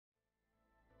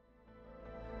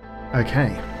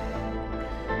Okay,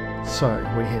 so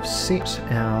we have set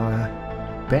our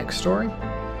backstory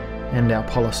and our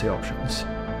policy options.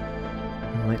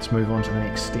 Let's move on to the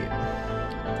next step.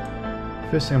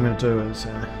 First thing I'm going to do is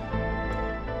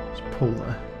just pull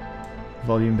the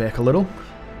volume back a little.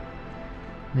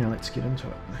 Now let's get into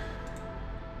it.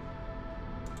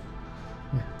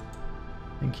 Yeah.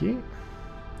 Thank you.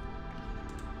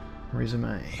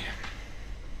 Resume.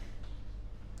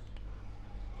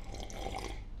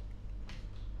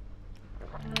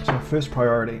 So our first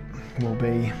priority will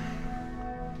be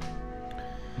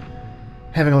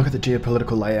having a look at the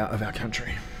geopolitical layout of our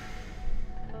country.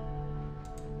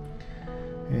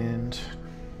 And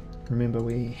remember,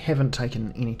 we haven't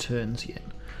taken any turns yet.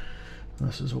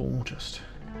 This is all just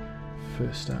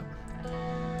first up.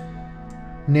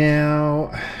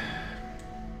 Now,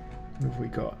 what have we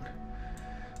got?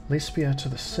 Lesbia to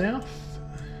the south,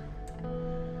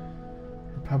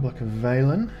 Republic of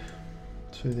Valen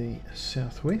to the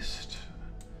southwest,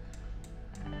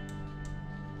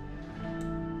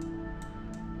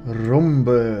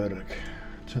 Romberg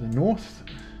to the north,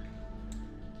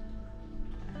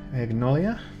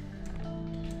 Agnolia,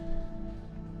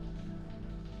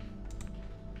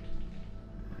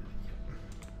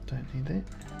 don't need that,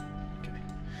 okay,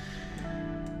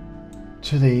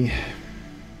 to the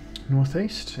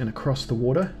northeast and across the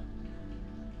water,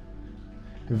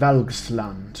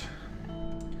 Valgsland.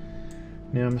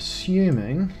 Now I'm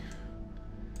assuming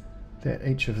that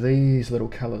each of these little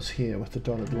colours here with the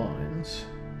dotted lines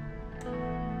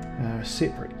are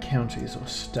separate counties or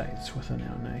states within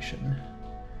our nation,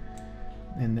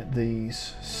 and that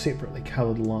these separately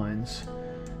coloured lines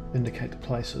indicate the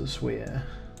places where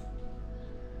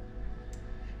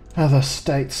other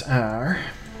states are.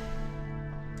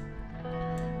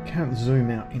 Can't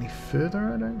zoom out any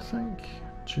further, I don't think.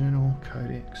 Journal,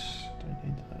 codex, don't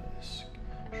need those.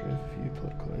 Overview,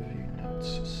 political overview,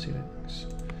 notes, settings.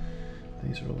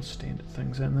 These are all the standard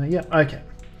things, aren't they? Yep, okay.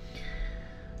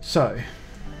 So,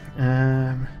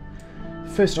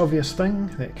 first obvious thing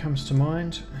that comes to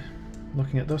mind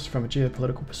looking at this from a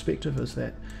geopolitical perspective is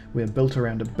that we're built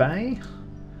around a bay.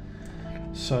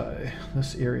 So,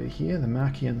 this area here, the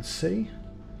Marquian Sea.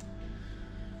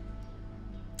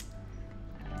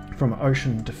 From an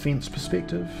ocean defence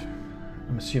perspective,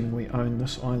 I'm assuming we own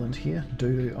this island here,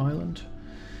 Doodoo Island.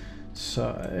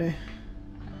 So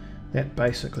that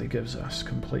basically gives us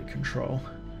complete control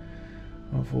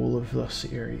of all of this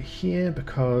area here,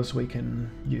 because we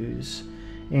can use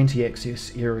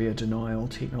anti-access area denial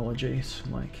technologies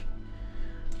like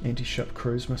anti-ship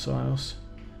cruise missiles.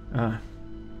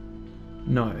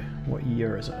 No, what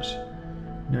year is it?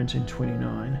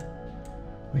 1929.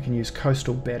 We can use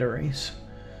coastal batteries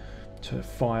to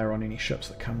fire on any ships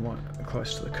that come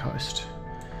close to the coast.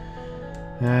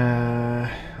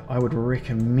 I would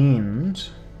recommend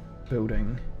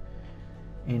building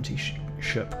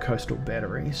anti-ship coastal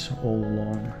batteries all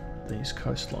along these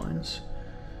coastlines,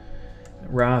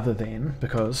 rather than,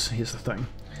 because here's the thing,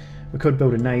 we could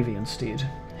build a navy instead.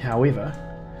 However,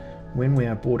 when we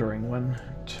are bordering 1,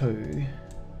 2,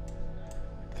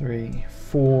 3,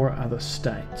 4 other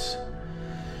states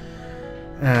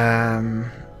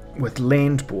with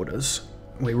land borders,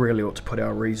 we really ought to put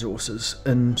our resources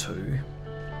into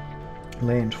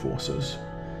land forces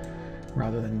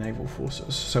rather than naval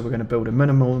forces. So we're going to build a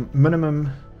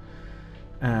minimum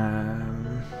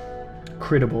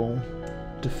credible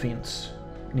defence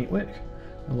network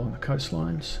along the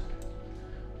coastlines,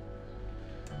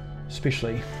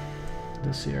 especially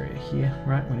this area here,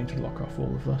 right? We need to lock off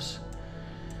all of this.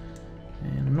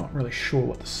 And I'm not really sure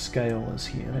what the scale is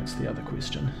here, that's the other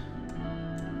question.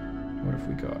 What have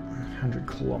we got? 100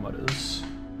 kilometres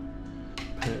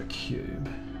per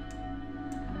cube.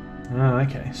 Oh,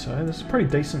 okay, so this is a pretty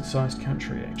decent sized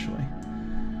country actually.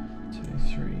 2,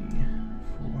 3,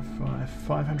 4, 5,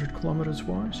 500 kilometres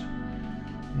wide.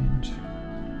 And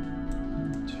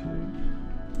 2.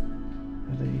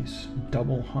 Are these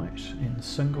double height and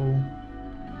single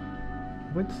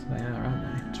width? They are,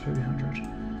 aren't they? 200.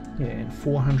 Yeah, and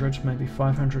 400, maybe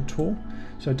 500 tall.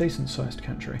 So a decent sized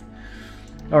country.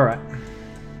 Alright.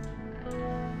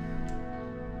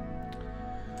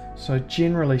 So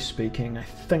generally speaking, I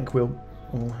think we'll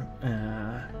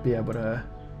be able to,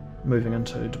 moving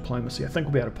into diplomacy, I think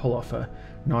we'll be able to pull off a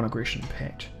non-aggression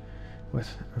pact with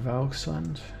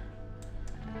Valgsland.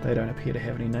 They don't appear to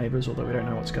have any neighbours, although we don't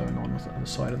know what's going on with the other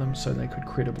side of them, so they could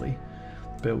credibly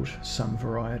build some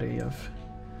variety of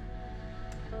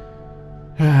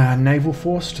naval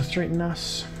force to threaten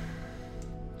us.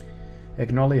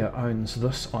 Agnolia owns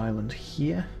this island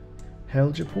here,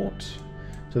 Helgeport.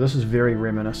 So this is very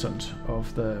reminiscent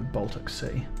of the Baltic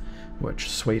Sea. which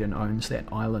Sweden owns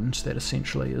that island that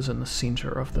essentially is in the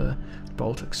centre of the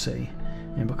Baltic Sea,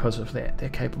 and because of that they're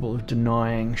capable of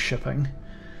denying shipping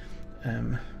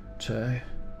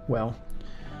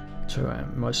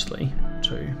mostly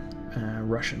to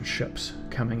Russian ships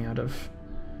coming out of,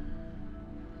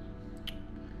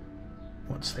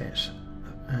 what's that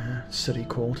city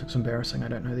called? It's embarrassing, I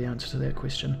don't know the answer to that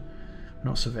question.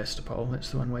 Not Sevastopol,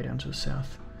 that's the one way down to the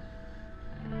south.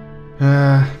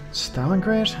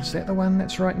 Stalingrad, is that the one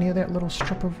that's right near that little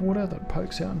strip of water that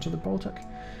pokes out into the Baltic?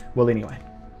 Well, anyway,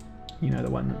 you know the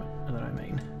one that I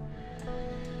mean.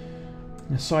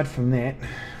 Aside from that,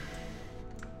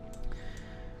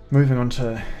 moving on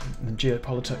to the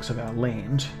geopolitics of our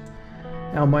land,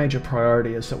 our major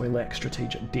priority is that we lack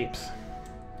strategic depth.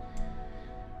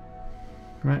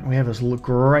 Right, we have this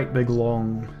great big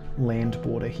long land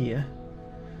border here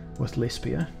with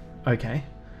Lesbia. Okay,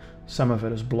 some of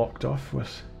it is blocked off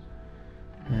with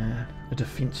a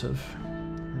defensive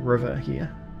river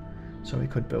here, so we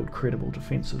could build credible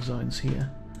defensive zones here.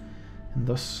 And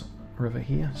this river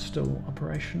here still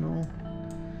operational,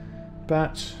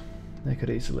 but they could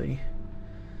easily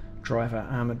drive our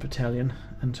armoured battalion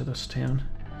into this town.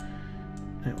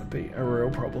 That would be a real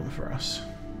problem for us,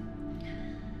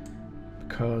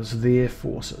 because their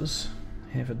forces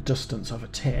have a distance of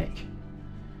attack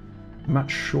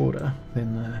much shorter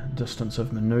than the distance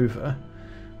of manoeuvre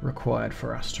required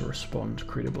for us to respond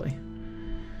credibly.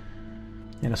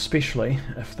 And especially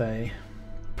if they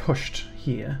pushed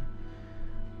here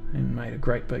and made a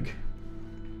great big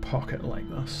pocket like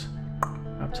this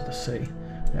up to the sea,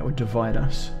 that would divide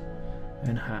us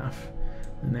in half,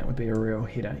 and that would be a real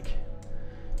headache.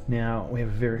 Now we have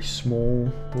a very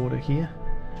small border here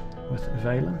with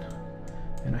Valen,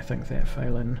 and I think that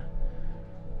Valen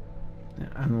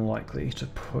are unlikely to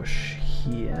push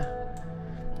here.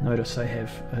 Notice they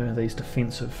have these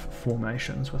defensive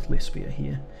formations with Lesbia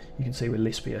here. You can see where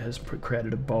Lesbia has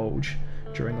created a bulge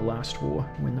during the last war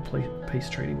when the peace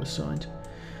treaty was signed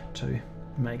to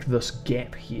make this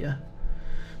gap here.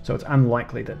 So it's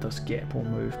unlikely that this gap will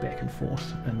move back and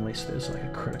forth unless there's like a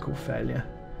critical failure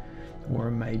or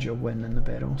a major win in the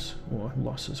battles, or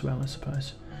loss as well, I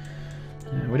suppose.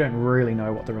 We don't really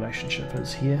know what the relationship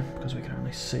is here because we can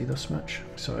only see this much,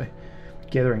 so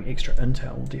gathering extra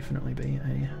intel will definitely be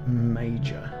a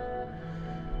major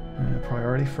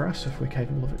priority for us if we're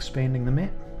capable of expanding the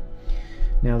map.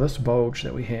 Now this bulge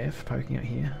that we have poking out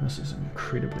here, this is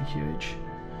incredibly huge.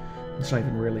 It's not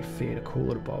even really fair to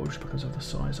call it a bulge because of the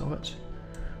size of it.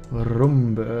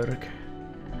 Rumburg.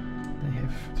 They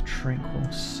have the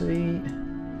Tranquil Sea.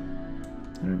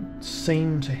 They don't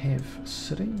seem to have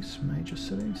cities, major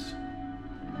cities.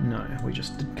 No, we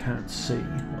just can't see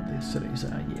what their cities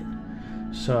are yet.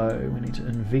 So we need to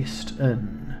invest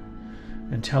in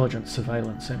intelligence,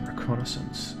 surveillance and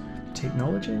reconnaissance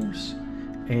technologies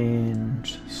and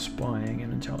spying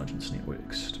and intelligence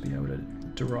networks to be able to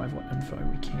derive what info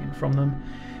we can from them.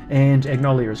 And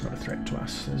Agnolia is not a threat to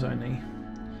us. There's only,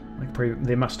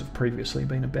 there must have previously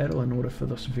been a battle in order for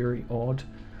this very odd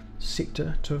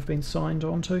sector to have been signed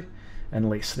onto,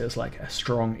 unless there's like a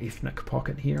strong ethnic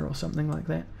pocket here or something like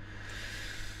that.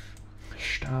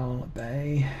 Stahl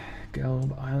Bay,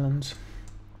 Gelb Islands,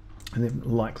 and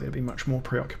they're likely to be much more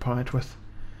preoccupied with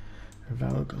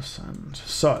Valgosand.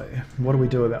 So what do we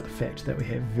do about the fact that we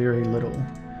have very little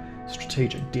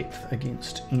strategic depth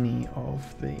against any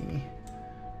of the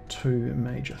two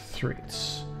major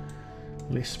threats,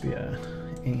 Lesbia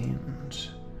and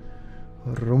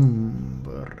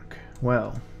Rumburg?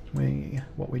 Well,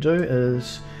 what we do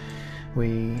is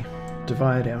we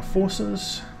divide our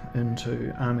forces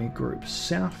into Army Group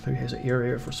South, who has an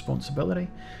area of responsibility,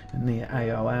 and their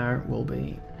AOR will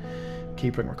be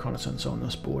keeping reconnaissance on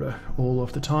this border all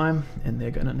of the time, and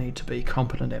they're going to need to be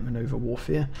competent at manoeuvre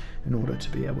warfare in order to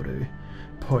be able to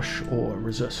push or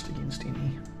resist against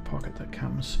any pocket that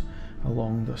comes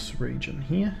along this region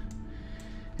here.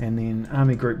 And then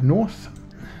Army Group North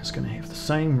is going to have the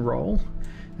same role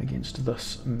against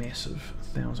this massive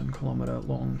 1,000-kilometre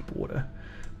long border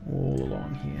all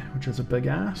along here, which is a big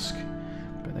ask,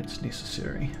 but that's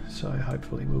necessary. So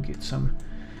hopefully we'll get some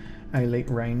elite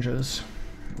rangers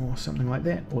or something like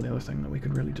that, or the other thing that we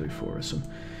could really do for is some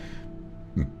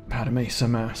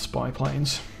spy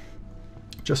planes.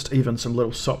 Just even some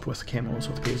little sop with camels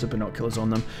with pairs of binoculars on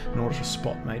them in order to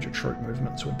spot major troop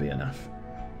movements would be enough.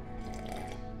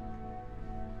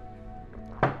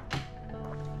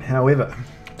 However,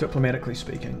 diplomatically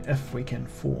speaking, if we can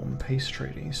form peace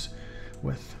treaties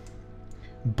with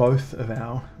both of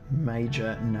our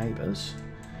major neighbours,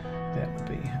 that would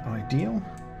be ideal.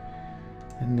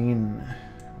 And then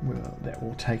that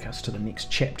will take us to the next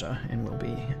chapter, and we'll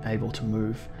be able to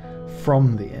move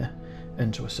from there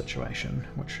into a situation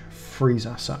which frees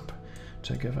us up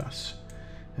to give us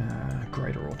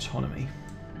greater autonomy.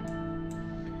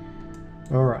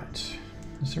 Alright,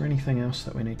 is there anything else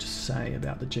that we need to say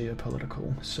about the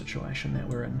geopolitical situation that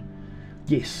we're in?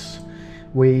 Yes,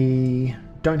 we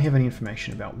don't have any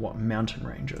information about what mountain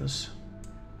ranges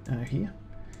are here,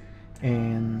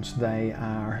 and they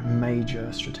are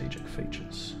major strategic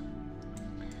features.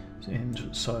 And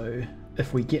so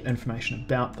if we get information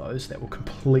about those, that will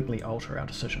completely alter our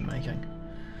decision making.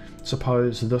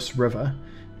 Suppose this river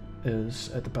is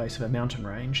at the base of a mountain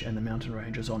range and the mountain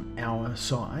range is on our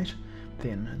side,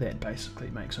 then that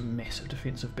basically makes a massive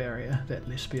defensive barrier that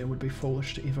Lesbia would be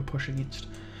foolish to ever push against.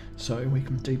 So we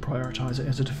can deprioritise it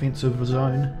as a defensive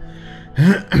zone.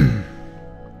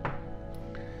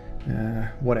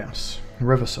 What else?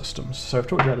 River systems. So I've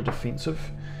talked about the defensive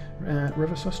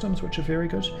river systems, which are very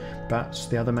good, but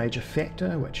the other major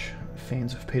factor, which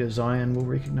fans of Peter Zion will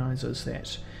recognise, is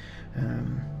that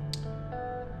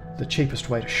the cheapest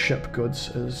way to ship goods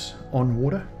is on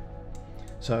water.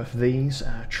 So if these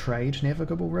are trade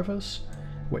navigable rivers,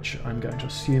 which I'm going to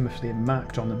assume if they're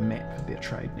marked on the map they're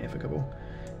trade navigable,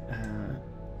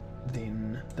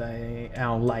 then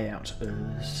our layout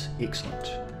is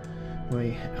excellent.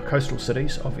 Our coastal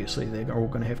cities, obviously they're all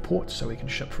going to have ports, so we can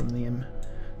ship from them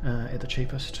at the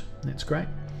cheapest. That's great.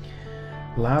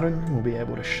 Laren will be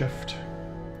able to shift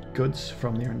goods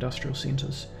from their industrial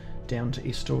centres down to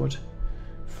Estord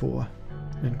for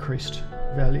increased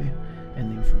value,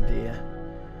 and then from there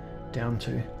down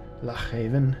to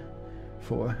Lochhaven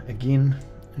for, again,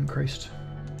 increased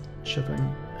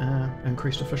shipping,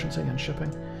 increased efficiency in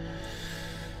shipping.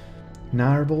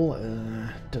 Narrabul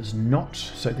does not,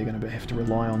 so they're going to have to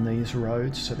rely on these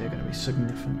roads, so they're going to be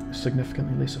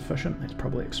significantly less efficient. That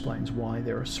probably explains why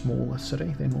they're a smaller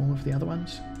city than all of the other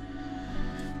ones.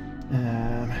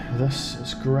 This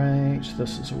is great,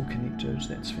 this is all connected,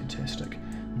 that's fantastic.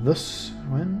 This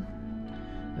one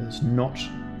is not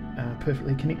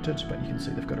perfectly connected, but you can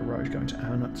see they've got a road going to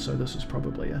Arnott, so this is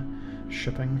probably a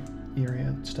shipping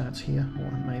area that starts here,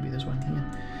 or maybe there's one here.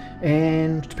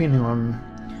 And depending on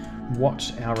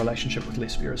what our relationship with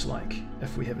Lesbia is like,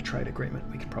 if we have a trade agreement,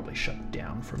 we can probably ship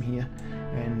down from here,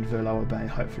 and Verloa Bay,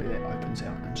 hopefully that opens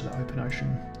out into the open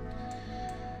ocean.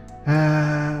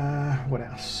 What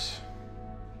else?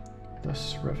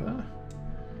 This river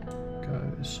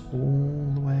goes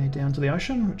all the way down to the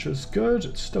ocean, which is good.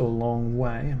 It's still a long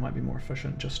way. It might be more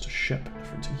efficient just to ship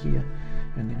to here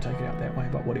and then take it out that way,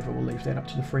 but whatever, we'll leave that up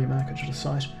to the free market to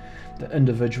decide. The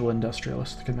individual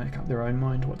industrialists can make up their own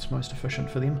mind what's most efficient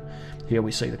for them. Here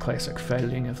we see the classic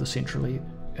failing of the central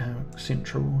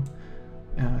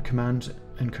command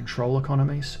and control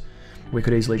economies. We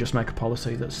could easily just make a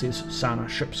policy that says Sana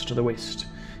ships to the west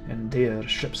and Deir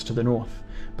ships to the north,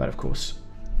 but of course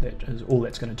that is all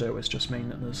that's going to do is just mean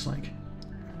that there's like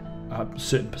a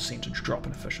certain percentage drop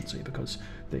in efficiency because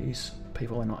these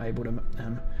people are not able to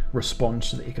respond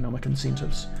to the economic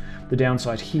incentives. The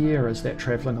downside here is that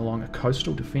travelling along a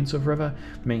coastal defensive river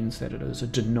means that it is a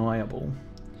deniable.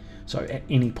 So at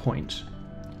any point,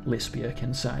 Lesbia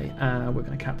can say, we're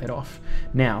going to cut that off.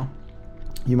 Now,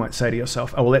 you might say to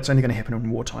yourself, oh, well, that's only going to happen in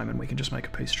wartime and we can just make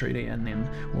a peace treaty and then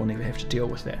we'll never have to deal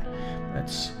with that.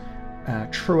 That's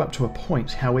true up to a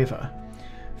point. However,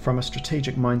 from a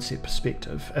strategic mindset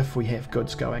perspective, if we have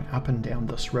goods going up and down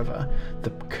this river,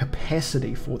 the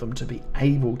capacity for them to be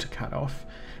able to cut off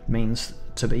means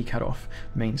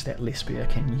that Lesbia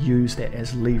can use that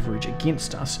as leverage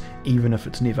against us, even if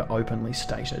it's never openly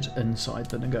stated inside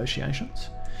the negotiations.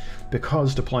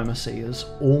 Because diplomacy is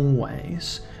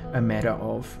always a matter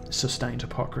of sustained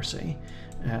hypocrisy,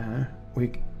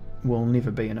 we will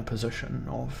never be in a position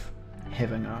of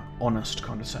having an honest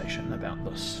conversation about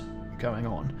this going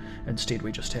on. Instead,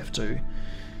 we just have to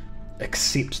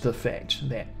accept the fact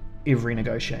that every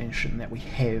negotiation that we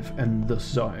have in this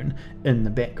zone in the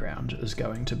background is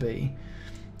going to be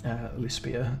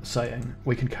Lesbia saying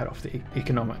we can cut off the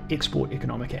export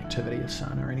economic activity of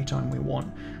Sana anytime we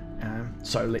want.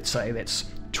 So let's say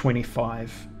that's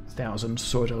 25,000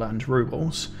 Soderland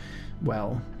rubles.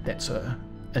 Well, that's a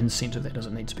incentive that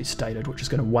doesn't need to be stated, which is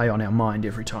going to weigh on our mind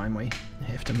every time we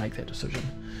have to make that decision.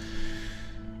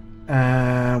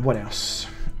 What else?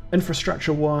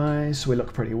 Infrastructure-wise, we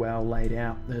look pretty well laid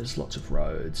out. There's lots of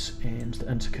roads, and the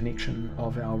interconnection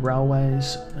of our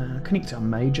railways connects our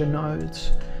major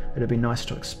nodes. It'd be nice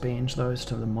to expand those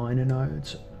to the minor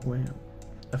nodes,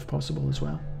 if possible as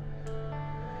well.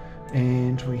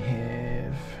 And we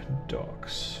have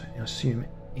docks. I assume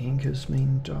anchors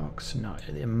mean docks? No,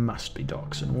 there must be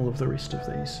docks in all of the rest of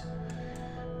these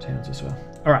towns as well.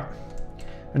 Alright,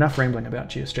 enough rambling about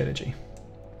geostrategy.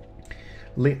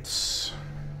 Let's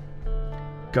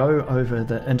go over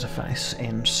the interface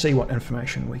and see what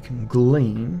information we can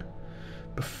glean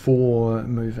before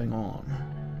moving on.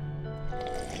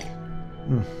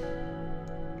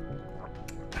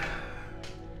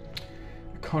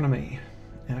 Economy.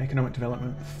 Our economic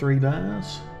development, 3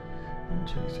 bars. 1,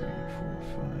 2, 3, 4,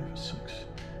 5, 6,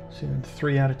 7,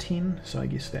 3 out of 10. So I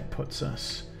guess that puts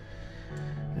us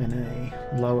in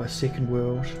a lower second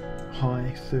world,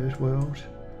 high third world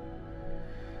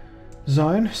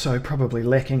zone. So probably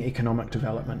lacking economic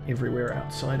development everywhere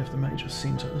outside of the major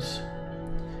centres.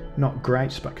 Not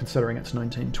great, but considering it's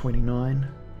 1929,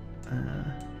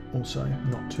 also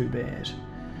not too bad.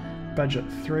 Budget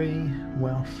 3,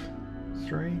 wealth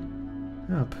 3.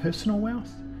 Oh, personal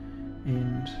wealth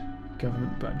and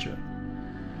government budget.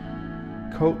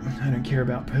 Cool. I don't care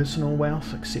about personal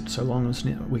wealth, except so long as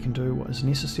we can do what is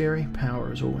necessary.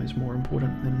 Power is always more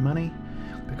important than money,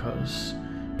 because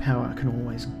power can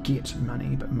always get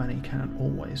money, but money can't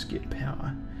always get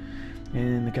power.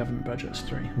 And the government budget is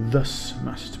 3. This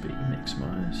must be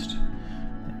maximised.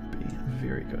 That would be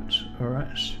very good.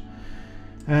 Alright.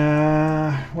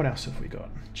 What else have we got?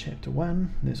 Chapter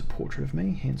 1, there's a portrait of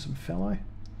me, handsome fellow.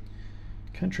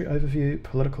 Country overview,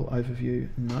 political overview,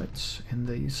 notes, and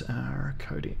these are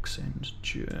codex and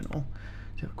journal.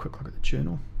 Let's have a quick look at the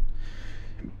journal.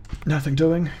 Nothing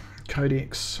doing.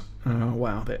 Codex,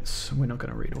 wow, we're not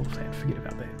going to read all of that, forget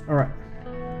about that. Alright,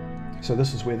 so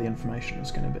this is where the information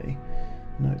is going to be.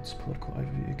 Notes, political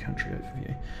overview, country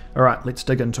overview. Alright, let's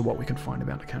dig into what we can find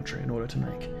about the country in order to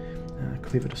make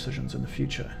clever decisions in the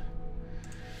future.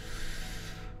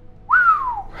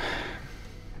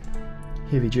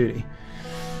 Heavy duty.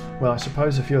 Well, I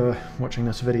suppose if you're watching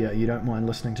this video you don't mind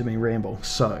listening to me ramble,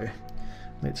 so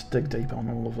let's dig deep on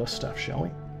all of this stuff, shall we?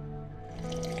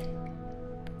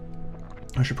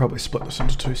 I should probably split this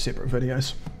into 2 separate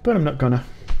videos, but I'm not gonna.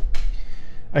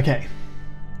 Okay.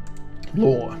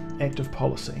 Law, active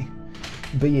policy,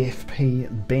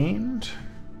 BFP banned.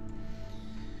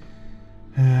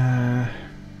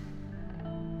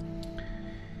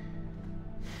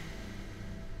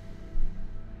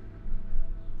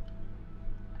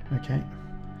 Okay.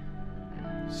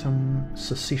 Some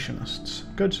secessionists.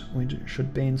 Good, we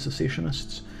should ban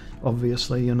secessionists.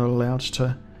 Obviously you're not allowed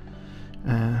to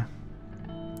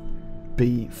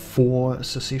be for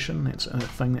secession. That's a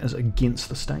thing that is against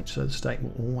the state, so the state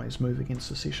will always move against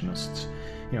secessionists,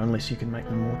 you know, unless you can make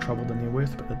them more trouble than they're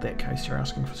worth, but in that case you're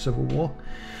asking for civil war.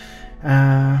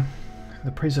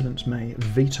 The President may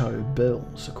veto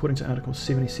bills. According to Articles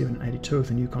 77 and 82 of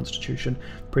the new Constitution,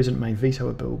 the President may veto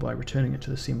a bill by returning it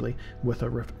to the Assembly with a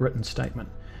written statement.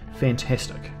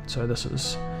 Fantastic. So this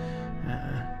is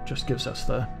just gives us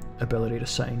the ability to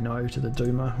say no to the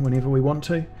Duma whenever we want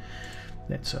to.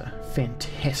 That's a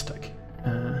fantastic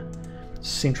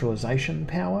centralisation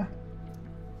power.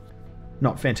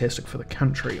 Not fantastic for the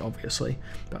country, obviously,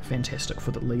 but fantastic for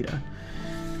the leader.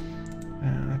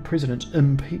 President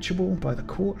impeachable by the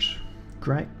court.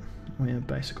 Great. We're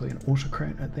basically an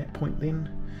autocrat at that point then.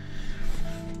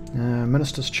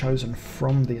 Ministers chosen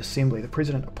from the Assembly. The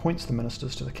President appoints the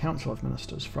ministers to the Council of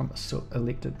Ministers from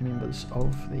elected members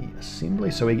of the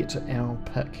Assembly. So we get to our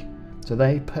pick. So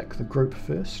they pick the group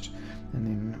first, and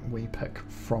then we pick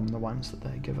from the ones that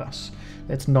they give us.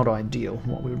 That's not ideal.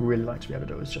 What we would really like to be able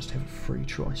to do is just have a free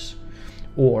choice.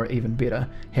 Or even better,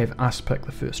 have us pick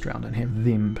the first round and have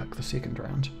them pick the second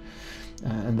round.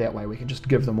 And that way we can just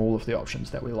give them all of the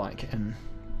options that we like, and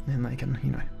then they can,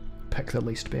 you know, pick the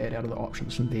least bad out of the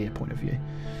options from their point of view.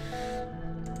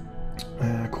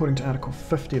 According to Article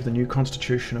 50 of the new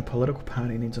Constitution, a political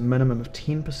party needs a minimum of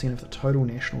 10% of the total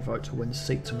national vote to win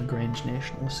seats in the Grand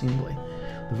National Assembly.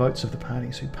 The votes of the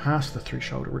parties who pass the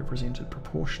threshold are represented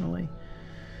proportionally.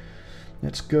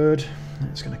 That's good.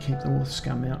 It's going to keep all the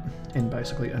scum out and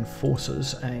basically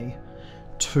enforces a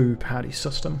 2-party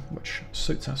system, which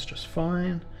suits us just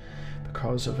fine.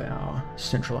 Because of our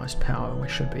centralised power, we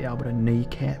should be able to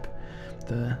kneecap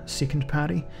the second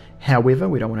party. However,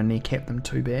 we don't want to kneecap them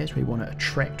too bad. We want to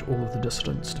attract all of the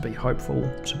dissidents to be hopeful,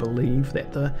 to believe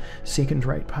that the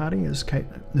second-rate party is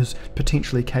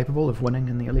potentially capable of winning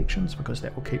in the elections, because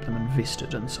that will keep them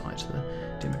invested inside the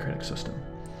democratic system.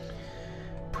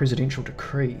 Presidential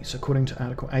decrees. According to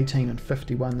Article 18 and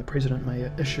 51, the President may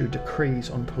issue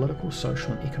decrees on political,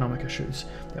 social and economic issues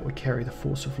that would carry the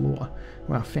force of law.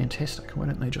 Wow, fantastic. Why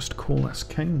don't they just call us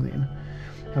king then?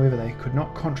 However, they could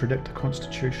not contradict the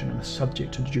Constitution and are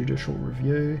subject to judicial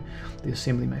review. The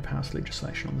Assembly may pass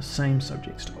legislation on the same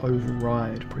subjects to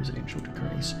override presidential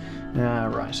decrees.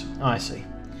 Right, I see.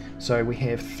 So we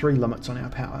have 3 limits on our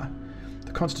power.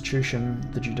 The Constitution,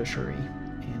 the judiciary,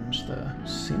 and the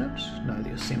Senate? No,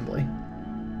 the Assembly.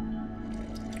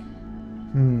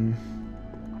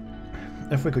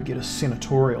 If we could get a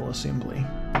senatorial assembly,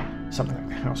 something like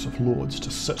the House of Lords,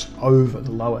 to sit over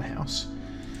the lower house,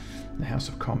 the House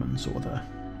of Commons, or the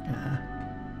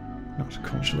not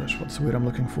consulate, what's the word I'm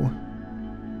looking for?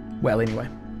 Well, anyway,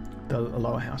 the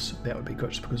lower house, that would be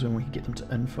good, because then we could get them to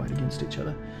infight against each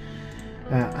other.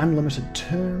 Unlimited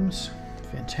terms,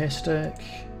 fantastic.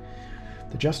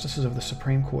 The justices of the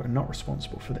Supreme Court are not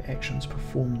responsible for the actions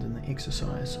performed in the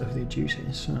exercise of their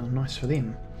duties. Oh, nice for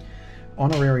them.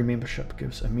 Honorary membership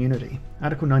gives immunity.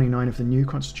 Article 99 of the new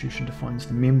Constitution defines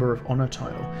the Member of Honour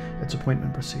title, its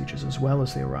appointment procedures, as well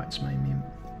as their rights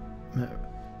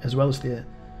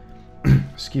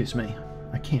excuse me,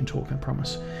 I can talk, I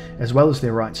promise. As well as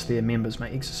their rights their members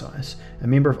may exercise. A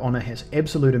Member of Honour has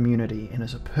absolute immunity and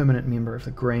is a permanent member of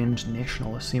the Grand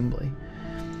National Assembly.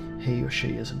 He or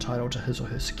she is entitled to his or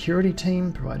her security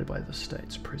team, provided by the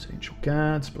state's presidential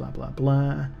guards, blah blah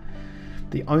blah.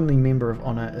 The only Member of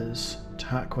Honour is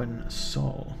Tarquin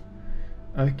Sol.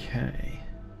 Okay.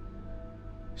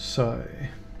 So,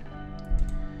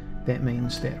 that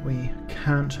means that we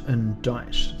can't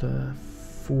indict the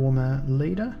former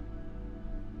leader.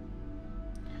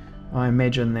 I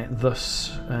imagine that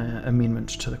this amendment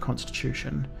to the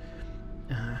Constitution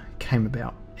came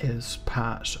about as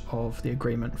part of the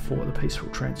agreement for the peaceful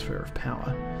transfer of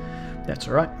power. That's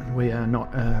alright, we are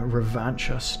not a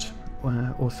revanchist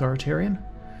authoritarian.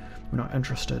 We're not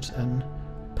interested in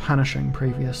punishing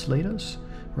previous leaders.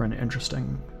 We're interested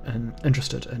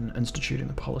in instituting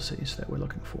the policies that we're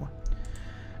looking for.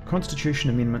 Constitution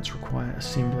amendments require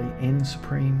Assembly and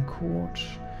Supreme Court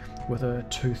with a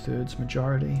 2/3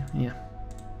 majority. Yeah,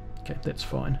 okay, that's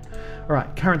fine.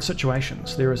 Alright, current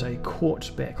situations. There is a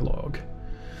court backlog.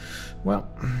 Well,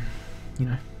 you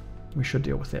know, we should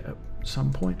deal with that at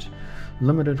some point.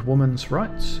 Limited women's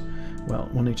rights. Well,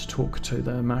 we'll need to talk to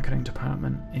the marketing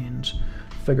department and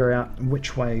figure out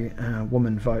which way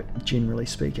women vote, generally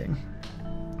speaking.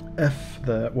 If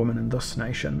the women in this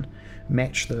nation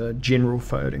match the general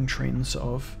voting trends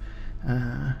of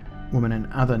women in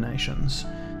other nations,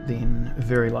 then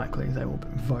very likely they will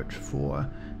vote for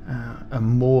a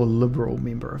more liberal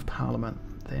Member of Parliament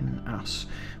than us,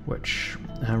 which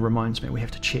reminds me we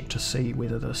have to check to see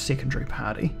whether the secondary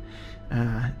party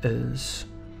is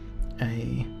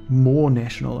a more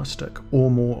nationalistic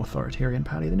or more authoritarian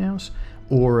party than ours,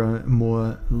 or a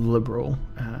more liberal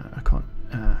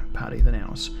party than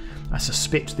ours. I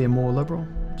suspect they're more liberal.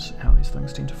 That's how these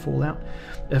things tend to fall out.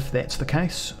 If that's the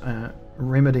case,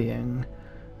 remedying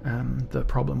the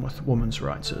problem with women's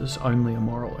rights is only a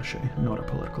moral issue, not a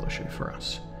political issue for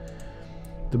us.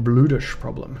 The Bludish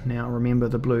problem. Now remember,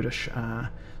 the Bludish are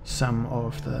some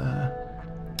of the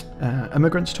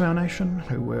immigrants to our nation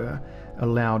who were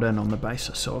allowed in on the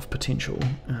basis of potential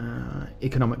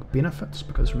economic benefits,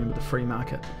 because remember, the free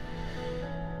market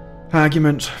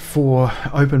argument for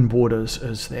open borders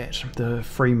is that the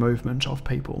free movement of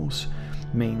peoples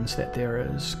means that there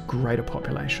is greater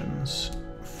populations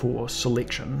for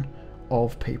selection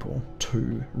of people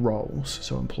to roles,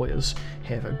 so employers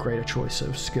have a greater choice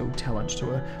of skilled talent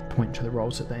to appoint to the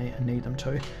roles that they need them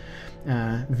to.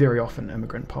 Very often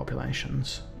immigrant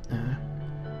populations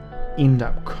end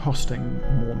up costing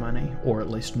more money, or at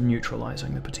least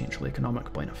neutralising the potential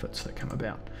economic benefits that come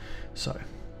about. So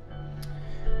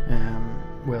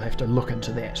we'll have to look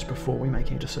into that before we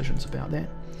make any decisions about that.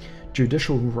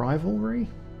 Judicial rivalry.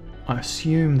 I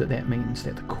assume that that means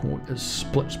that the court is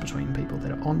split between people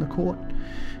that are on the court.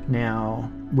 Now,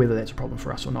 whether that's a problem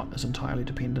for us or not is entirely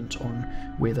dependent on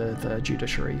whether the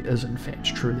judiciary is in fact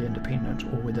truly independent,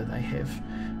 or whether they have,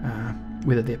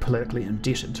 whether they're politically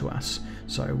indebted to us.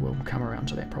 So we'll come around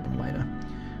to that problem later.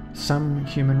 Some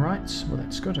human rights. Well,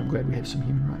 that's good. I'm glad we have some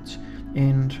human rights.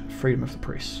 And freedom of the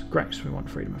press. Great. We want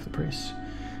freedom of the press.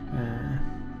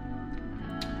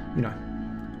 You know,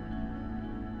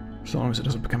 so long as it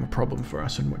doesn't become a problem for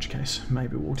us, in which case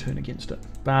maybe we'll turn against it.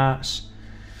 But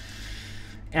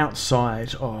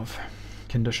outside of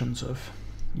conditions of,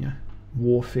 you know,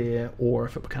 warfare, or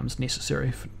if it becomes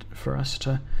necessary for us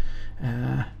to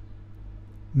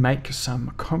make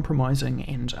some compromising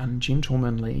and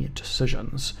ungentlemanly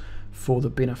decisions for the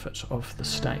benefit of the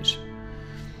state,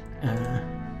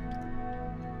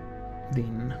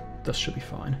 then this should be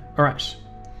fine. Alright,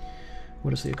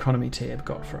 what has the economy tab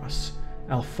got for us?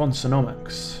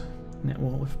 Alphonsonomics. That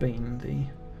will have been the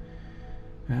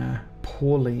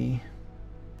poorly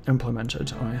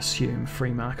implemented, I assume,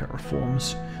 free market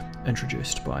reforms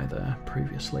introduced by the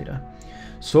previous leader.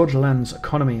 Suzerian's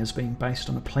economy has been based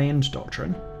on a planned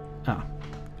doctrine. Ah,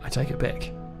 I take it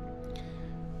back.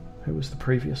 Who was the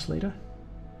previous leader?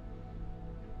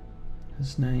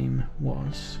 His name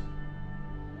was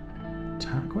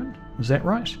Tarquin? Was that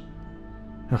right?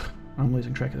 Ugh, I'm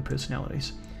losing track of the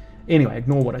personalities. Anyway,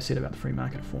 ignore what I said about the free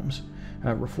market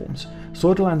reforms.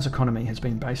 Suzerian's economy has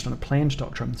been based on a planned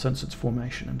doctrine since its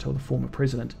formation until the former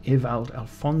president Evald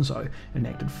Alfonso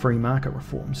enacted free market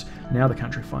reforms. Now the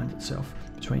country finds itself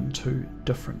between two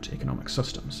different economic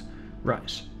systems.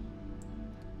 Right.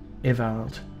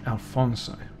 Evald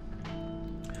Alfonso.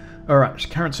 Alright,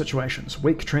 current situations.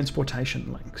 Weak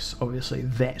transportation links. Obviously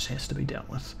that has to be dealt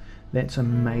with. That's a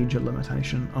major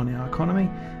limitation on our economy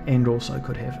and also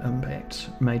could have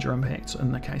major impacts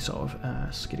in the case of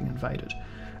us getting invaded.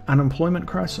 Unemployment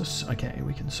crisis, okay,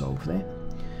 we can solve that.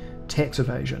 Tax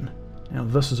evasion. Now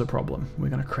this is a problem. We're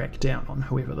going to crack down on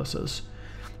whoever this is.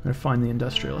 We're going to find the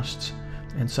industrialists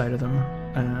and say to them,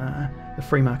 the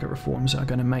free market reforms are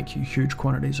going to make you huge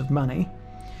quantities of money.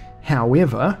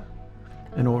 However,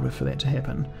 in order for that to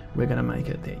happen, we're going to make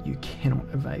it that you cannot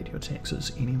evade your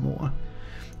taxes anymore.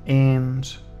 And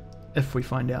if we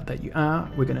find out that you are,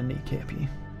 we're going to kneecap you.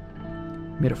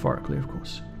 Metaphorically, of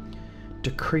course.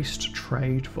 Decreased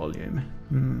trade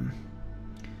volume.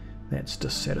 That's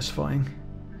dissatisfying.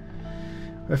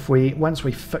 Once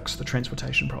we fix the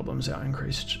transportation problems,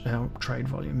 our trade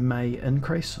volume may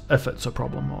increase if it's a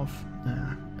problem of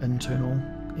internal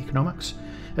economics.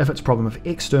 If it's a problem of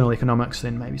external economics,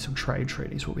 then maybe some trade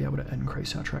treaties will be able to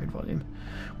increase our trade volume.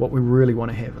 What we really want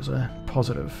to have is a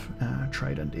positive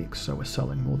trade index, so we're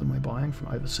selling more than we're buying from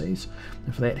overseas.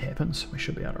 If that happens, we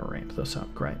should be able to ramp this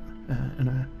up great in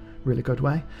a really good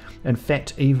way. In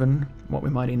fact, even what we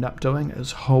might end up doing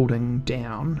is holding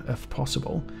down, if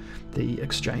possible, the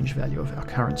exchange value of our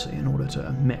currency in order to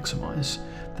maximize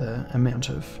the amount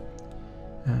of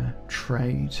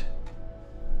trade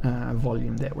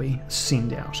volume that we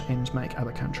send out and make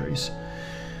other countries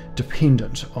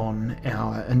dependent on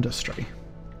our industry.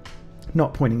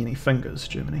 Not pointing any fingers,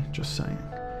 Germany, just saying.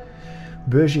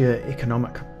 Bourgeois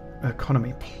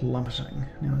economy plummeting.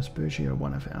 Now, is Bourgeois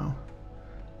one of our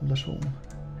little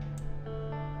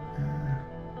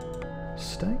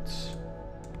states?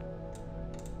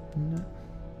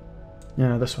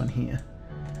 No, this one here.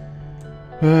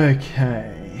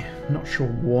 Okay, not sure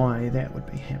why that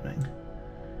would be happening.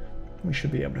 We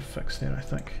should be able to fix that, I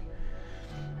think.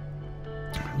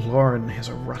 Lauren has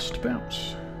a rust belt.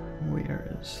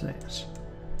 Where is that?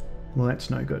 Well, that's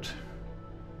no good.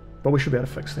 But we should be able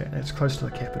to fix that. It's close to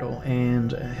the capital,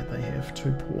 and they have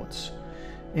 2 ports.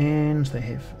 And they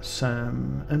have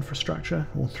some infrastructure,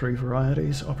 all 3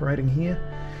 varieties operating here.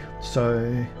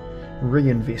 So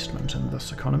reinvestment in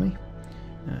this economy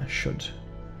should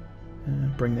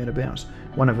bring that about.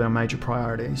 One of our major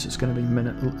priorities is going to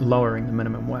be lowering the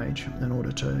minimum wage in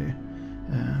order to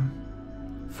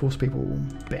force people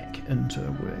back into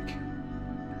work.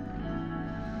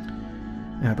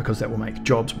 Because that will make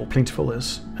jobs more plentiful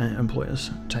as employers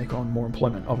take on more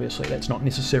employment. Obviously that's not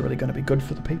necessarily going to be good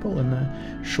for the people in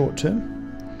the short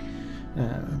term,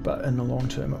 but in the long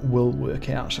term it will work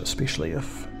out, especially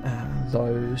if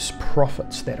those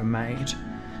profits that are made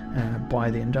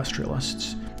by the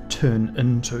industrialists turn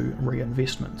into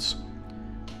reinvestments,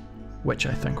 which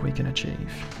I think we can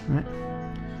achieve. Right?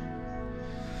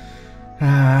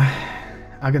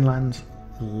 Argenland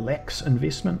lacks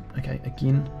investment. Okay,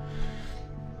 again,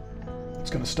 it's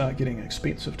going to start getting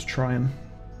expensive to try and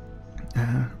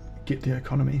get the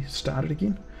economy started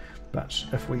again. But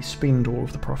if we spend all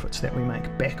of the profits that we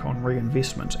make back on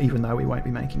reinvestment, even though we won't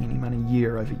be making any money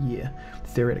year over year,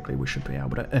 theoretically we should be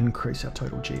able to increase our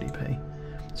total GDP.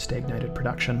 Stagnated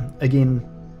production. Again,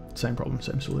 same problem,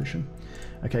 same solution.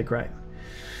 Okay, great.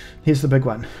 Here's the big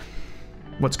one.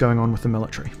 What's going on with the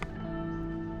military?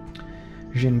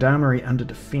 Gendarmerie under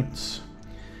defence.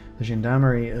 The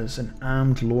Gendarmerie is an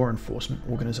armed law enforcement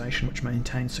organisation which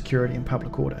maintains security and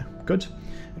public order. Good.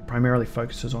 It primarily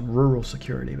focuses on rural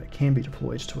security but can be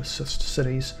deployed to assist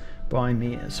cities by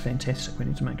mayors. Fantastic. We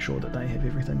need to make sure that they have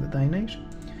everything that they need.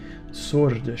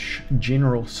 Swedish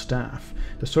General Staff.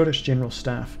 The Swedish General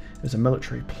Staff is a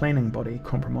military planning body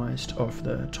comprised of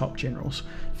the top generals.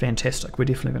 Fantastic. We're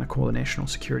definitely going to call a national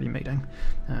security meeting.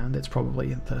 That's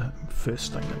probably the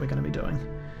first thing that we're going to be doing.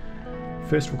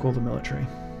 First we'll call the military,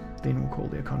 then we'll call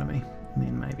the economy, and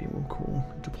then maybe we'll call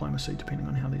diplomacy depending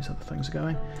on how these other things are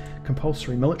going.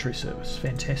 Compulsory military service,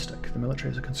 fantastic. The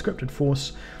military is a conscripted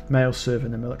force. Males serve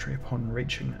in the military upon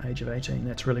reaching age of 18.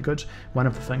 That's really good. One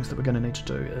of the things that we're going to need to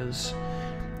do is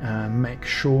make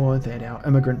sure that our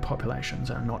immigrant populations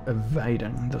are not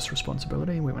evading this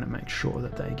responsibility. We want to make sure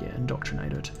that they get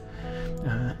indoctrinated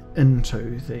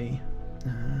into the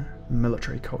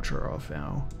military culture of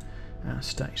our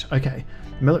state. Okay,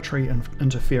 military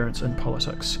interference in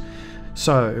politics.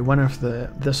 So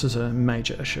this is a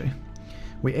major issue.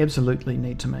 We absolutely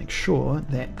need to make sure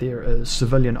that there is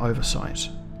civilian oversight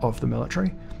of the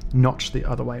military, not the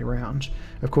other way around.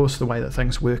 Of course, the way that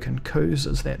things work in coups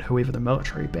is that whoever the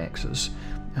military backs is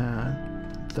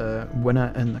the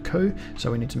winner in the coup,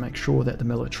 so we need to make sure that the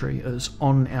military is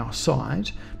on our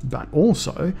side, but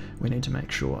also we need to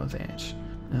make sure that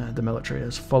the military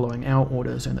is following our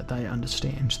orders and that they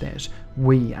understand that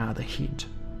we are the head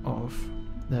of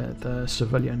the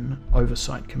civilian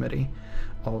oversight committee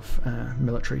of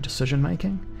military decision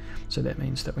making. So that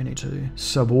means that we need to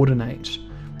subordinate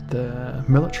the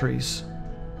military's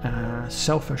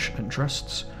selfish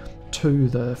interests to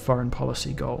the foreign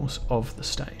policy goals of the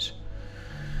state.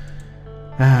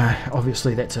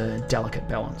 Obviously that's a delicate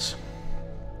balance.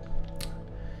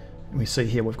 We see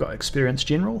here we've got experienced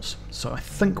generals, so I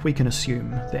think we can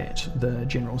assume that the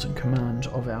generals in command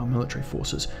of our military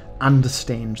forces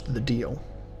understand the deal.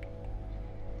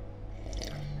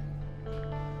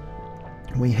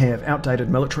 We have outdated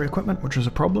military equipment, which is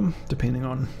a problem, depending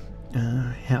on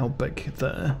how big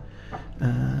the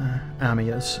army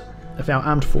is. If our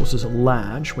armed forces are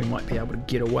large, we might be able to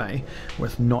get away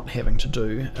with not having to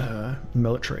do a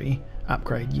military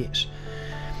upgrade yet.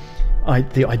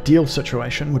 The ideal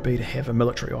situation would be to have a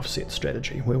military offset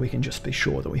strategy where we can just be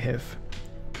sure that we have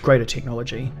greater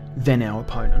technology than our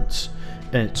opponents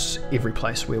in every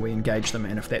place where we engage them,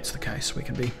 and if that's the case we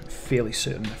can be fairly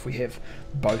certain if we have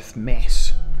both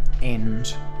mass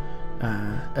and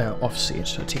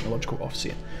offset, a technological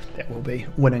offset, that will be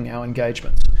winning our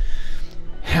engagements.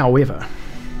 However,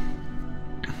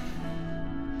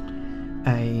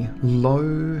 a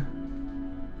low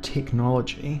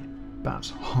technology but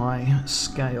high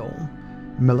scale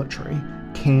military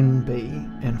can be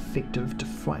an effective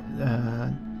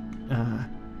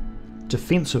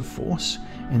defensive force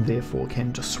and therefore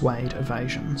can dissuade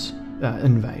invasions.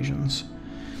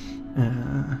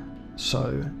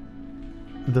 So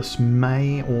this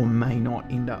may or may not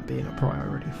end up being a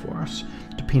priority for us,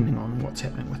 depending on what's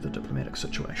happening with the diplomatic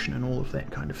situation and all of that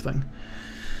kind of thing.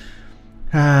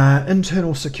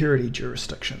 Internal security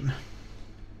jurisdiction.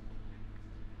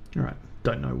 Alright,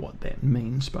 don't know what that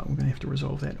means, but we're going to have to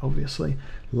resolve that, obviously.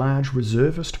 Large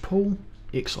reservist pool.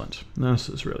 Excellent. This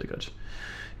is really good.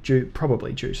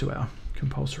 Probably due to our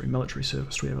compulsory military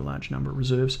service, we have a large number of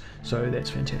reserves, so that's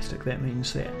fantastic. That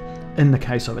means that in the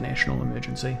case of a national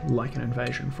emergency, like an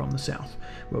invasion from the south,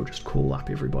 we'll just call up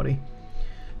everybody,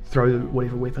 throw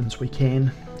whatever weapons we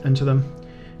can into them,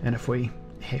 and if we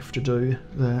have to do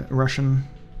the Russian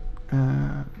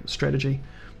strategy,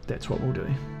 that's what we'll do.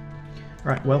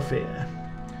 Right, welfare.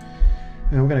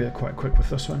 And we're going to go quite quick with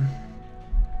this one.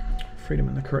 Freedom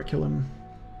in the curriculum,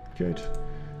 good.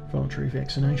 Voluntary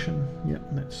vaccination, yep,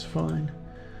 that's fine.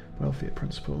 Welfare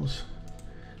principles.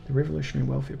 The revolutionary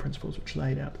welfare principles which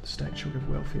laid out that the state shall give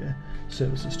welfare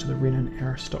services to the Renan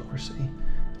aristocracy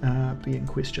being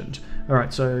questioned.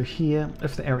 Alright, so here,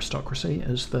 if the aristocracy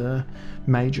is the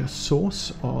major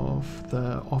source of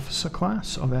the officer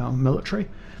class of our military,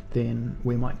 then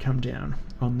we might come down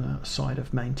on the side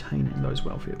of maintaining those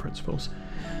welfare principles.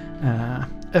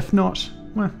 If not,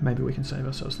 well, maybe we can save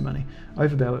ourselves the money.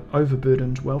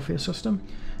 Overburdened welfare system.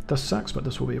 This sucks, but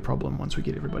this will be a problem once we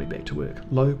get everybody back to work.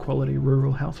 Low quality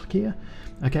rural health care.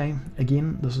 Okay,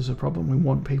 again, this is a problem. We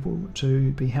want people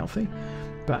to be healthy,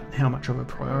 but how much of a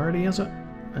priority is it?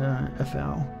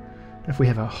 If we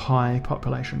have a high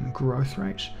population growth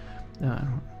rate,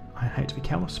 I hate to be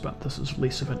callous, but this is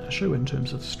less of an issue in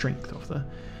terms of strength of the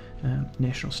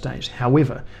national state.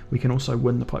 However, we can also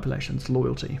win the population's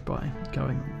loyalty by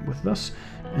going with this,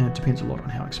 and it depends a lot on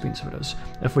how expensive it is.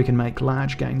 If we can make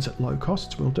large gains at low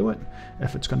costs, we'll do it.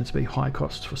 If it's going to be high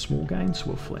costs for small gains,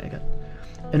 we'll flag it.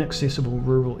 Inaccessible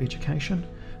rural education.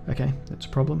 Okay, that's a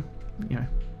problem. You know,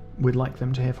 we'd like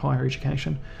them to have higher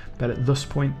education, but at this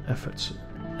point, if it's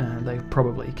they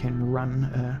probably can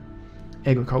run an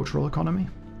agricultural economy,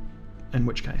 in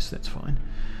which case that's fine.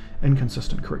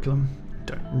 Inconsistent curriculum.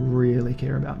 Don't really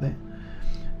care about that.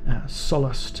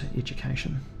 Solaced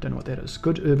education. Don't know what that is.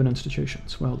 Good urban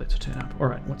institutions. Well, that's a turn up.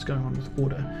 Alright, what's going on with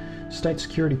order? State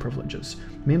security privileges.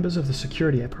 Members of the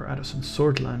security apparatus in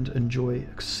Swordland enjoy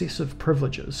excessive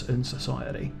privileges in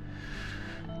society.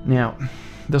 Now,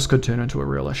 this could turn into a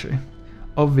real issue.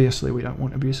 Obviously, we don't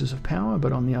want abuses of power,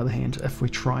 but on the other hand, if we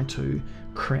try to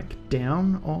crack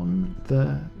down on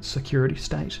the security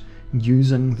state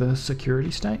using the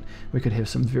security state, we could have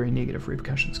some very negative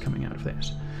repercussions coming out of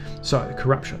that. So,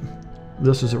 corruption.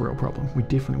 This is a real problem. We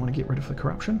definitely want to get rid of the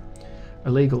corruption.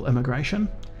 Illegal immigration.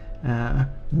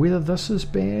 Whether this is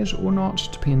bad or not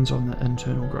depends on the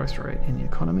internal growth rate in the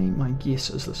economy. My guess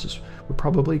is we're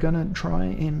probably going to try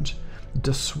and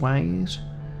dissuade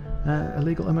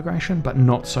illegal immigration, but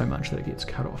not so much that it gets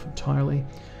cut off entirely.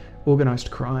 Organised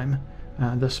crime.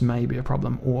 This may be a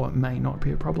problem or may not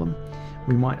be a problem.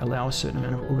 We might allow a certain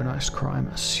amount of organised crime,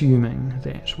 assuming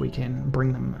that we can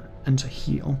bring them into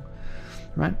heel.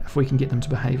 Right? If we can get them to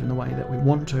behave in the way that we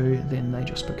want to, then they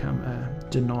just become a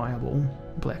deniable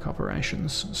black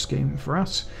operations scheme for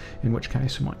us, in which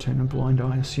case we might turn a blind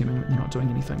eye, assuming that they're not doing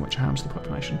anything which harms the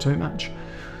population too much.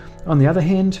 On the other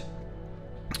hand,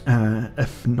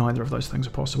 if neither of those things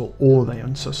are possible, or they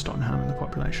insist on harming the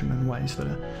population in ways that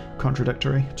are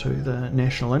contradictory to the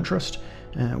national interest,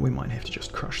 we might have to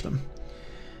just crush them.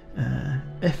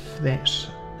 If that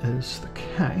is the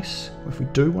case, if we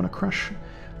do want to crush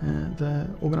the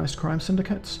organised crime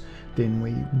syndicates, then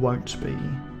we won't be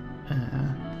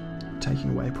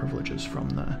taking away privileges from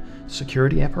the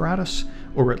security apparatus,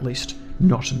 or at least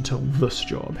not until this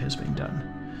job has been done.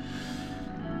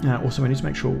 Also, we need to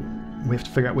make sure we have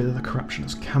to figure out whether the corruption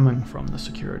is coming from the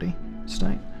security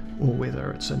state or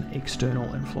whether it's an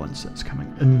external influence that's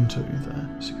coming into the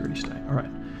security state.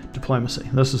 Alright, diplomacy.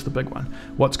 This is the big one.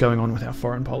 What's going on with our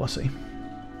foreign policy?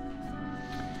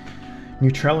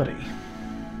 Neutrality.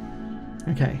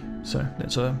 Okay, so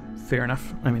that's a fair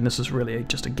enough. I mean, this is really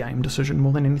just a game decision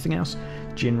more than anything else.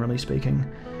 Generally speaking,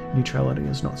 neutrality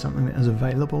is not something that is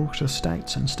available to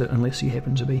states, unless you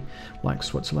happen to be like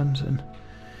Switzerland and,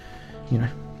 you know,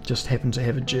 just happen to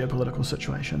have a geopolitical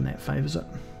situation that favours it.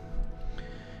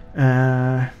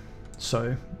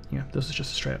 So, yeah, this is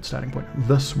just a straight up starting point.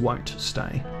 This won't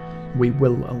stay. We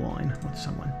will align with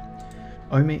someone.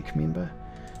 OMEC member.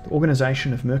 The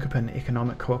Organisation of Mercapin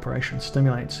Economic Cooperation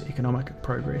stimulates economic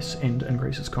progress and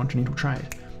increases continental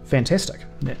trade. Fantastic.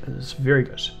 That is very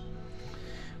good.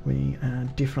 We are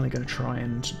definitely going to try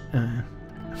and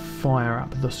fire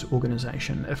up this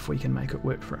organisation if we can make it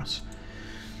work for us.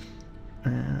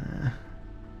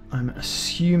 I'm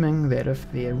assuming that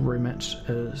if their remit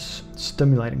is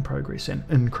stimulating progress and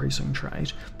increasing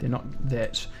trade,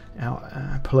 that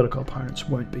our political opponents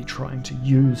won't be trying to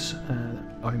use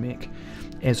OMEC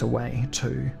as a way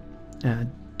to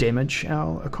damage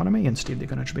our economy. Instead, they're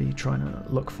going to be trying to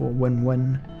look for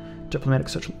win-win diplomatic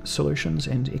solutions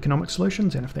and economic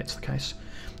solutions, and if that's the case,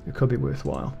 it could be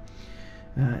worthwhile.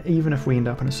 Even if we end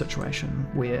up in a situation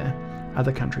where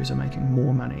other countries are making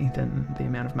more money than the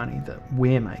amount of money that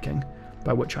we're making,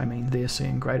 by which I mean they're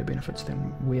seeing greater benefits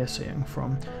than we're seeing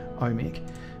from OMEC,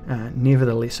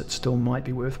 nevertheless it still might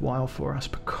be worthwhile for us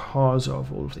because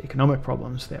of all of the economic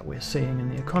problems that we're seeing in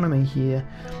the economy here,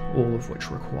 all of which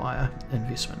require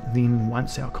investment. Then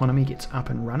once our economy gets up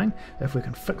and running, if we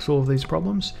can fix all of these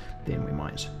problems, then we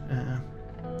might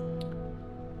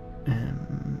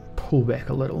pull back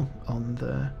a little on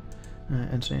the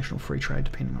international free trade,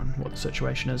 depending on what the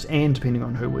situation is and depending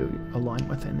on who we align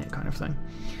with and that kind of thing.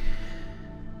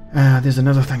 There's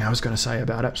another thing I was going to say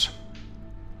about it.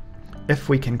 If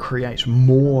we can create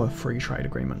more free trade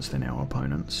agreements than our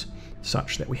opponents,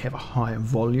 such that we have a higher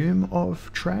volume of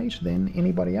trade than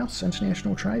anybody else,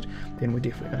 international trade, then we're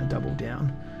definitely going to double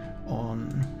down on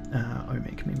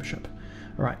OMEC membership.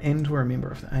 Alright, and we're a member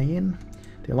of the AN.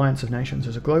 The Alliance of Nations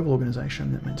is a global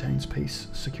organisation that maintains peace,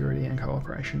 security and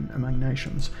cooperation among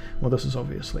nations. Well, this is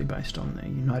obviously based on the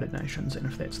United Nations, and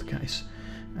if that's the case,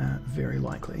 very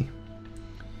likely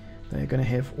they're going to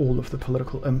have all of the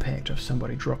political impact of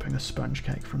somebody dropping a sponge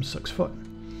cake from 6 foot.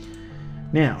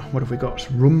 Now, what have we got?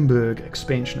 Rumburg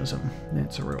expansionism.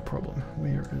 That's a real problem.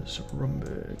 Where is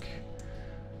Rumburg?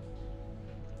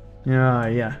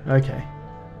 Yeah, okay.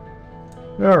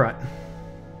 Alright.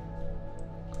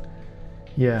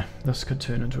 Yeah, this could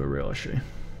turn into a real issue.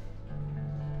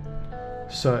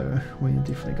 So, we're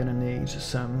definitely going to need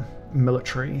some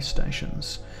military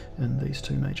stations in these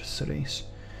two major cities.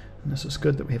 And this is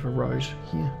good that we have a road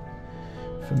here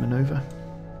for manoeuvre.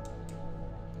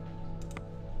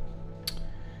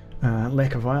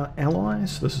 Lack of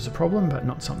allies. This is a problem, but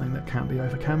not something that can't be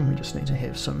overcome. We just need to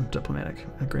have some diplomatic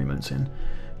agreements and,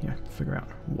 you know, figure out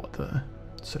what the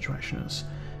situation is.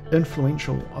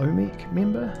 Influential OMEC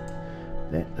member.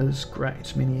 That is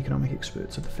great. Many economic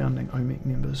experts of the founding OMEC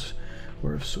members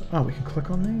were of... Oh, we can click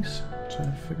on these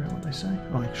to figure out what they say.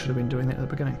 Oh, I should have been doing that at the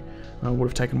beginning. It would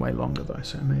have taken way longer though,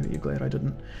 so maybe you're glad I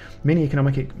didn't. Many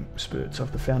economic experts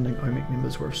of the founding OMEC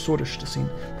members were of Swedish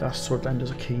descent, thus Swordland is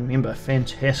a key member.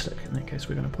 Fantastic. In that case,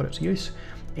 we're going to put it to use.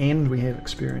 And we have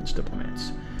experienced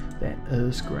diplomats. That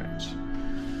is great.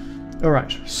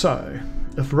 Alright, so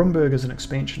if Rumburg is an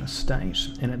expansionist state,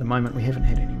 and at the moment we haven't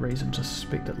had any reason to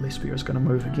suspect that Lesbia is going to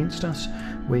move against us,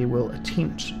 we will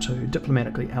attempt to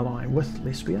diplomatically ally with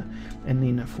Lesbia, and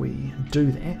then if we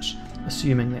do that,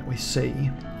 assuming that we see,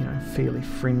 fairly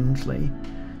friendly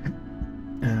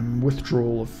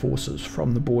withdrawal of forces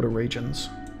from the border regions,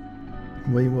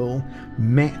 we will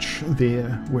match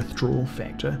their withdrawal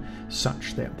factor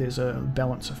such that there's a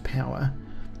balance of power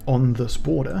on this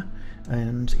border,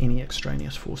 and any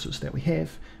extraneous forces that we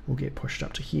have will get pushed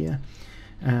up to here.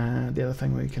 The other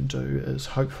thing we can do is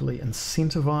hopefully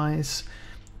incentivize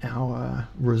our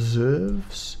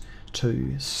reserves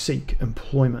to seek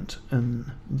employment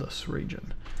in this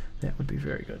region. That would be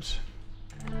very good.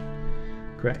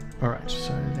 Great. Alright,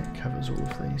 so that covers all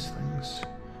of these things.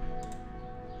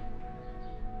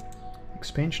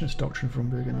 Expansionist doctrine of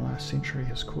Rumburg in the last century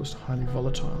has caused a highly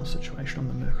volatile situation on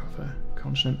the Mercoffer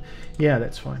continent. Yeah,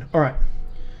 that's fine. Alright,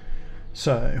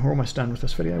 so we're almost done with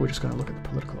this video. We're just going to look at the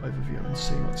political overview and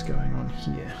see what's going on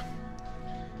here.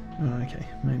 Okay,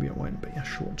 maybe it won't be a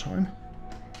short time.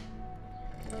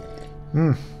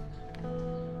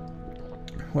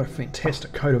 What a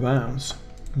fantastic coat of arms.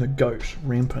 The goat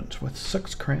rampant with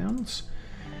 6 crowns,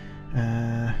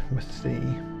 with the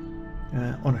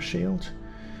on a shield,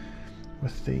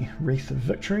 with the wreath of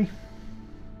victory.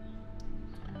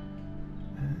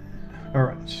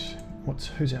 Alright,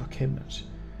 who's our cabinet?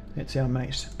 That's our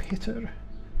mate Peter.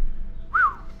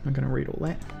 I'm going to read all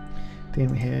that. Then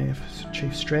we have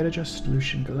Chief Strategist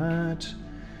Lucien Gallard,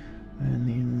 and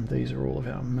then these are all of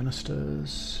our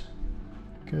ministers.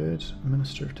 Good.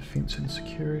 Minister of Defence and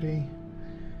Security.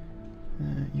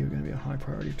 You're going to be a high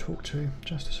priority to talk to.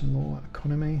 Justice and Law,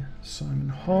 Economy, Simon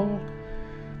Hall.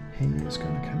 He is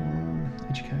going to come on.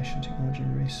 Education, Technology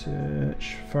and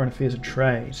Research, Foreign Affairs and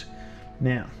Trade.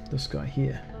 Now, this guy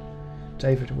here,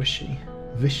 David Vichy,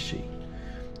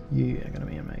 you are going to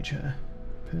be a major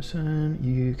person.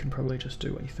 You can probably just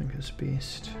do what you think is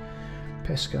best.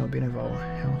 Pascal Benevol,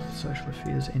 Health, Social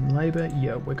Affairs and Labour.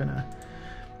 Yeah, we're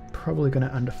probably going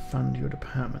to underfund your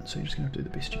department, so you're just going to do the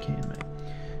best you can, mate.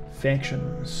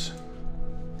 Factions.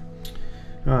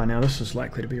 Now this is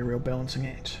likely to be a real balancing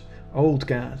act. Old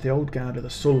Guard. The Old Guard are the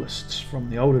Solists from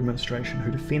the old administration who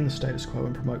defend the status quo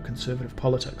and promote conservative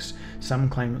politics. Some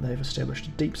claim that they have established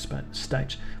a deep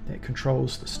state that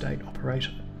controls the state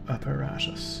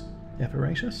apparatus.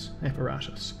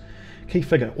 Key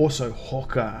figure, Orso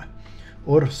Hawker.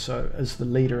 Orso is the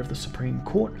leader of the Supreme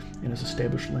Court and has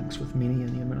established links with many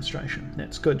in the administration.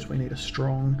 That's good. We need a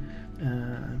strong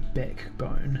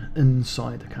backbone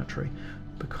inside the country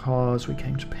because we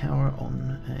came to power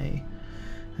on a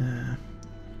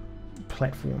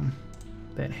platform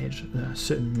that had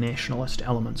certain nationalist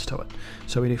elements to it.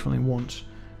 So we definitely want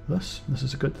this. This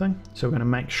is a good thing. So we're going to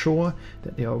make sure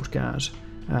that the Old Guard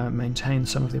maintain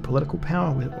some of their political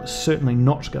power. We're certainly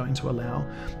not going to allow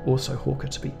Orso Hawker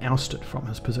to be ousted from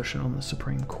his position on the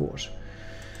Supreme Court.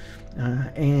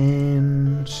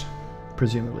 And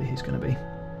presumably he's going to be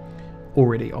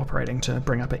already operating to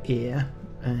bring up an heir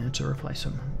to replace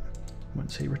him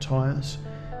once he retires.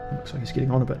 It looks like he's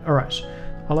getting on a bit. Alright,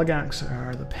 oligarchs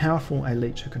are the powerful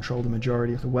elite who control the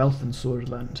majority of the wealth in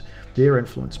Swordland. Their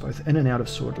influence both in and out of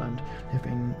Swordland have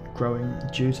been growing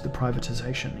due to the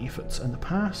privatisation efforts in the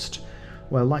past.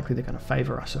 Well, likely they're going to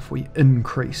favour us if we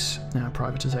increase our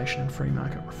privatisation and free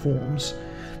market reforms.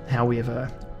 However,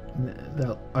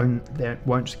 that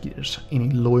won't get any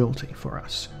loyalty for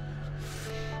us.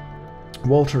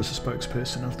 Walter is a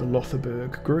spokesperson of the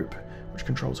Lotharberg Group, which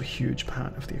controls a huge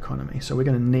part of the economy. So we're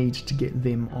going to need to get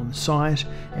them on side,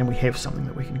 and we have something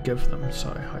that we can give them, so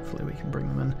hopefully we can bring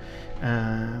them in.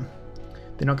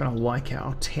 They're not going to like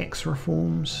our tax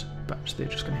reforms, but they're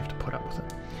just going to have to put up with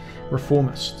it.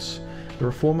 Reformists. The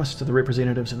reformists are the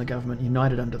representatives in the government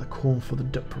united under the call for the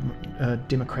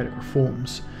democratic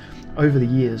reforms. Over the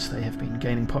years, they have been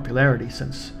gaining popularity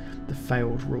since the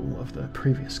failed rule of the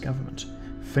previous government.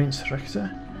 France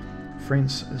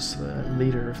is the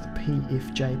leader of the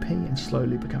PFJP and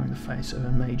slowly becoming the face of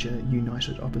a major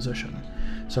united opposition.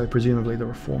 So presumably the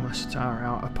reformists are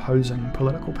our opposing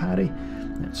political party.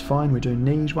 That's fine, we do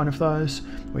need one of those.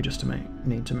 We just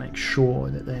need to make sure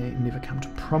that they never come to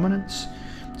prominence.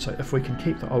 So if we can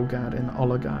keep the old guard and the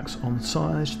oligarchs on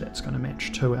side, that's going to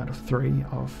match 2 out of 3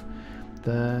 of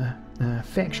the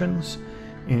factions,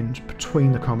 and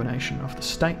between the combination of the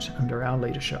state under our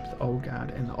leadership, the old guard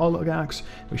and the oligarchs,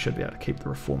 we should be able to keep the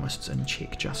reformists in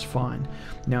check just fine.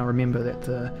 Now remember that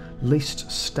the least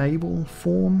stable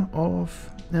form of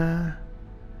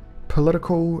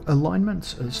political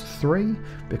alignments is 3,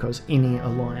 because any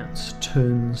alliance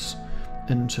turns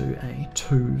into a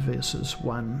 2 versus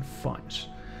 1 fight.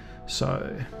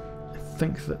 So I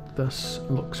think that this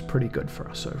looks pretty good for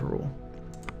us overall.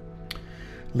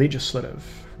 Legislative,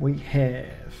 we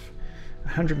have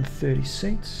 130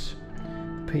 seats,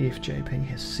 the PFJP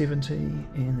has 70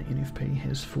 and the NFP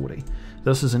has 40.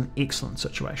 This is an excellent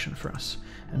situation for us.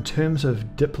 In terms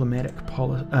of democratic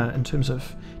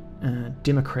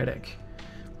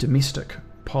domestic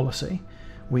policy,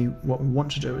 what we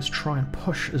want to do is try and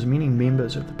push as many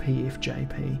members of the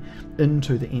PFJP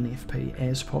into the NFP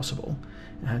as possible,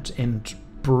 and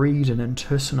breed an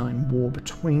internecine war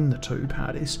between the 2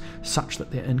 parties such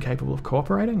that they're incapable of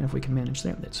cooperating. If we can manage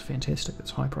that, that's fantastic,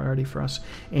 that's high priority for us.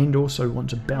 And also want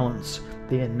to balance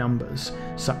their numbers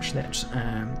such that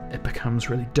it becomes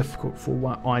really difficult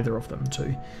for either of them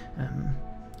to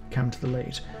come to the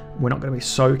lead. We're not going to be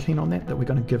so keen on that we're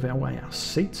going to give away our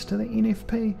seats to the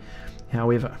NFP.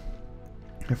 However,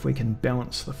 if we can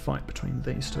balance the fight between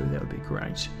these 2, that would be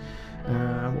great.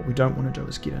 What we don't want to do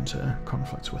is get into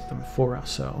conflicts with them for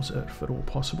ourselves, if at all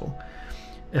possible.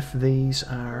 If these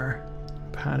 2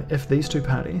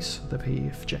 parties, the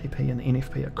PFJP and the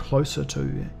NFP, are closer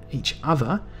to each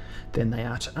other than they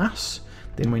are to us,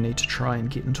 then we need to try and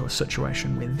get into a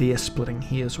situation where they're splitting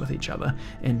hairs with each other,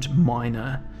 and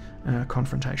minor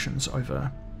confrontations over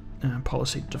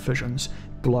policy divisions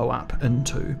blow up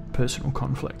into personal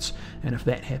conflicts, and if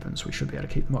that happens we should be able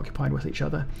to keep them occupied with each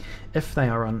other. If they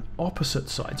are on opposite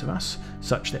sides of us,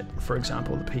 such that, for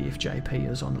example, the PFJP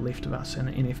is on the left of us and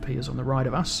the NFP is on the right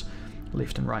of us,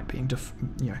 left and right being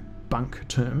bunk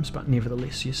terms, but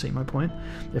nevertheless you see my point,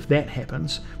 if that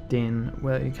happens, then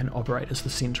we can operate as the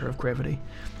centre of gravity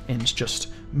and just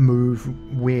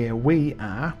move where we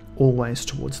are always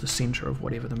towards the centre of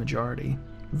whatever the majority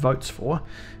votes for,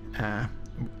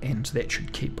 and that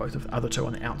should keep both of the other 2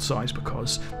 on the outside,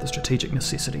 because the strategic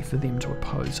necessity for them to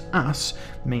oppose us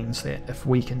means that if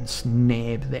we can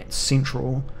snab that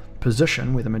central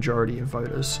position where the majority of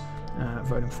voters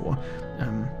voting for,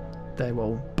 they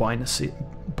will by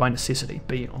necessity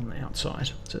be on the outside,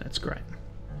 so that's great.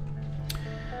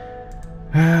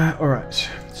 Alright,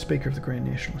 Speaker of the Grand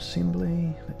National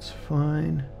Assembly, that's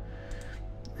fine.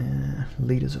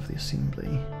 Leaders of the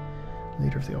Assembly.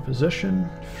 Leader of the Opposition,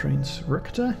 Franz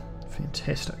Richter,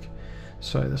 fantastic.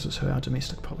 So this is who our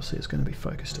domestic policy is going to be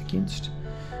focused against.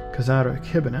 Kazaro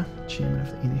Kibana, Chairman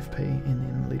of the NFP, and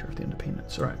then Leader of the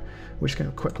Independents. Alright, we're just going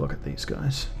to have a quick look at these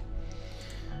guys.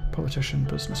 Politician,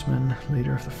 businessman,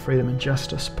 Leader of the Freedom and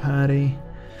Justice Party,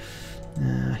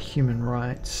 human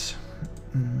rights,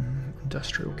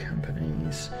 industrial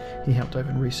companies. He helped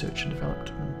open research and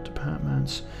development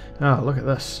departments. Oh, look at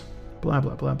this. Blah,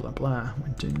 blah, blah, blah, blah. We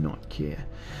do not care.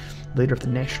 Leader of the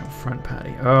National Front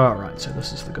Party. Oh, right, so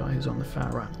this is the guy who's on the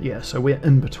far right. Yeah, so we're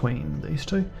in between these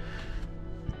 2.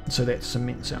 So that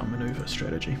cements our manoeuvre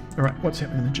strategy. Alright, what's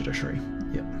happening in the judiciary?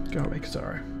 Yep, go away,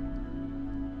 Kazaro.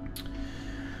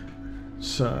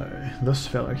 So, this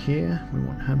fellow here, we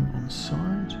want him on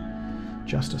side.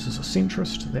 Justice is a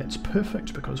centrist. That's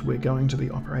perfect, because we're going to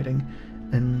be operating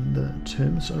in the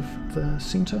terms of the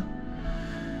centre.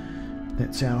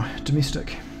 That's our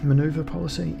domestic manoeuvre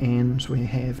policy, and we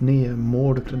have Nia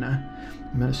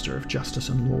Mordglina, Minister of Justice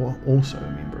and Law, also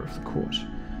a member of the court.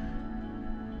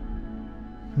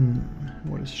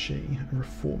 What is she? A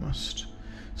reformist.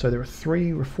 So there are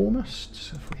 3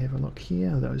 reformists. If we have a look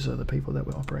here, those are the people that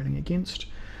we're operating against.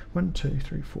 1, 2,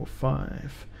 3, 4,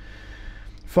 5.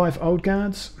 5 old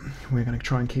guards. We're going to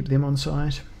try and keep them on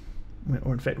side.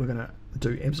 Or in fact, we're going to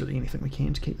do absolutely anything we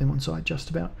can to keep them on side, just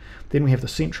about. Then we have the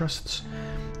centrists.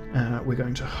 We're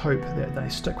going to hope that they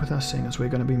stick with us, seeing as we're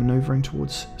going to be manoeuvring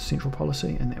towards central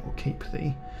policy, and that will keep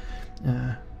the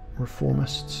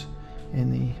reformists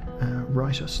and the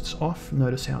rightists off.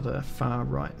 Notice how the far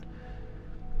right,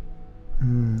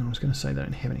 I was going to say they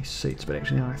don't have any seats, but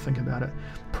actually now I think about it,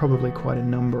 probably quite a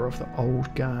number of the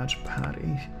old guard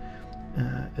party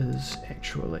is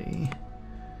actually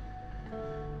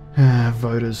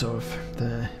voters of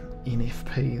the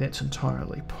NFP. That's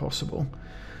entirely possible.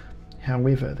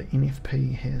 However, the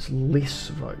NFP has less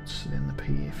votes than the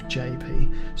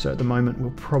PFJP, so at the moment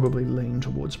we'll probably lean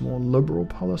towards more liberal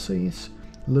policies,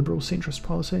 liberal centrist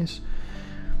policies.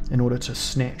 in order to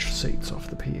snatch seats off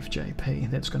the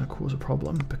PFJP. That's going to cause a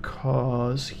problem,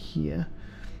 because here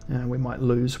we might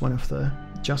lose one of the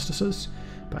justices,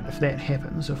 but if that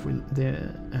happens, if we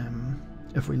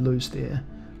lose their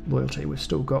loyalty, we've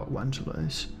still got one to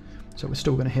lose. So we're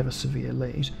still going to have a severe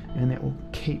lead, and that will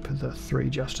keep the 3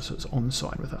 justices on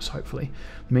side with us, hopefully,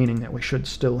 meaning that we should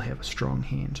still have a strong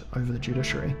hand over the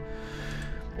judiciary.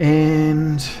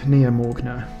 And Neo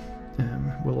Morgna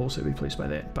will also be pleased by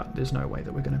that, but there's no way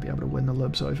that we're going to be able to win the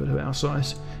Libs over to our side.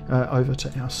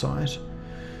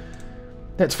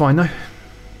 That's fine though.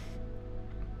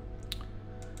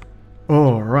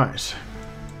 Alright.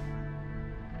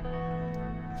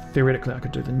 Theoretically I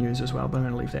could do the news as well, but I'm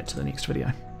going to leave that to the next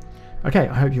video. Okay,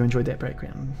 I hope you enjoyed that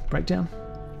breakdown,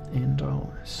 and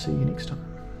I'll see you next time.